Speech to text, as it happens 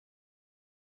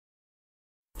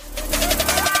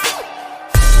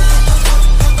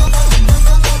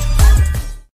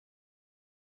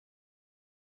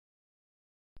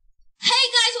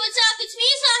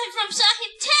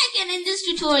and in this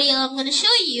tutorial I'm going to show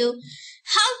you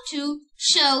how to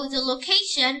show the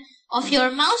location of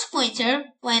your mouse pointer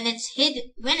when it's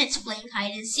playing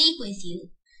hide and seek with you.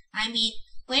 I mean,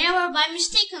 whenever by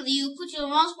mistakenly you put your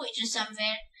mouse pointer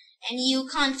somewhere and you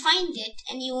can't find it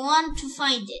and you want to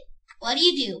find it, what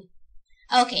do?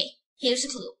 Okay, here's a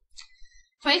clue.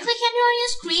 Right click on your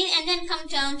screen and then come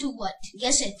down to what?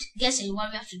 Guess it,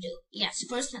 what we have to do. Yes,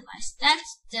 personalize.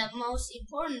 That's the most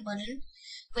important button,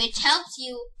 which helps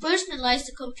you personalize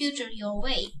the computer your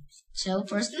way. So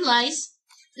personalize.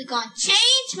 Click on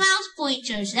change mouse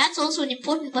pointers. That's also an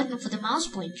important button for the mouse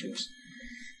pointers.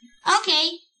 Okay,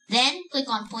 then click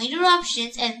on pointer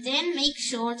options and then make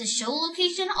sure the show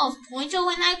location of pointer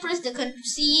when I press the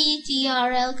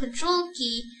CTRL control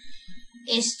key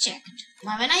is checked.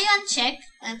 Now when I uncheck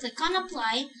and click on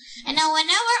apply, and now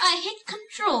whenever I hit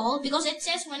control, because it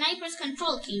says when I press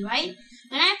control key, right?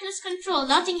 When I press control,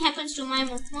 nothing happens to my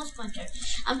mouse pointer.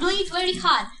 I'm doing it very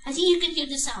hard. I think you can hear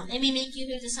the sound. Let me make you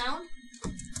hear the sound.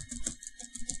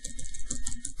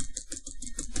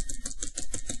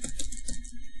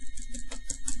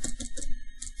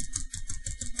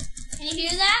 Can you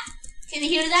hear that? Can you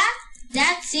hear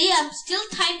that? See, I'm still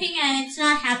typing and it's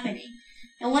not happening.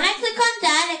 And when I click on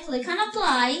that, I click on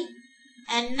apply.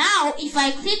 And now, if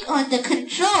I click on the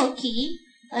control key,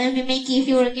 let me make you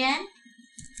hear again.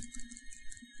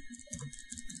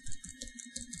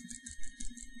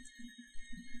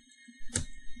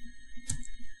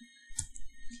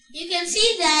 You can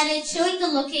see that it's showing the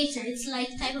location. It's like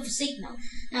a type of signal.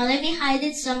 Now let me hide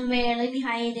it somewhere. Let me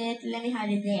hide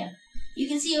it there. You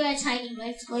can see where it's hiding,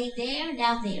 right? It's going there,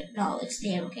 down there. No, it's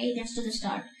there, okay? Next to the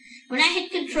start. When I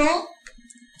hit control,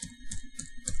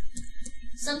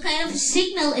 some kind of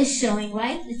signal is showing,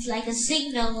 right? It's like a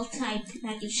signal type,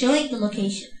 like it's showing the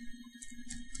location.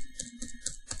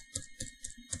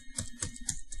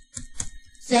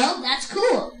 So, that's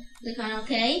cool. Click on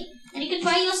OK. And you can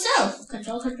try yourself.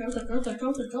 Control,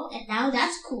 and now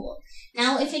that's cool.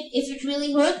 Now, if it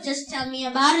really worked, just tell me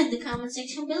about it in the comment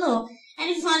section below. And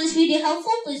if you found this video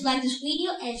helpful, please like this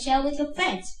video and share with your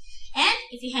friends. And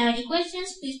if you have any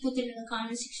questions, please put them in the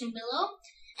comment section below.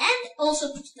 And also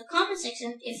put in the comment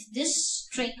section if this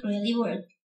trick really worked.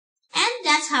 And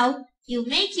that's how you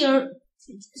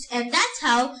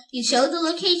show the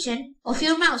location of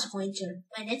your mouse pointer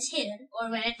when it's hidden or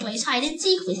when it plays hide and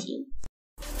seek with you.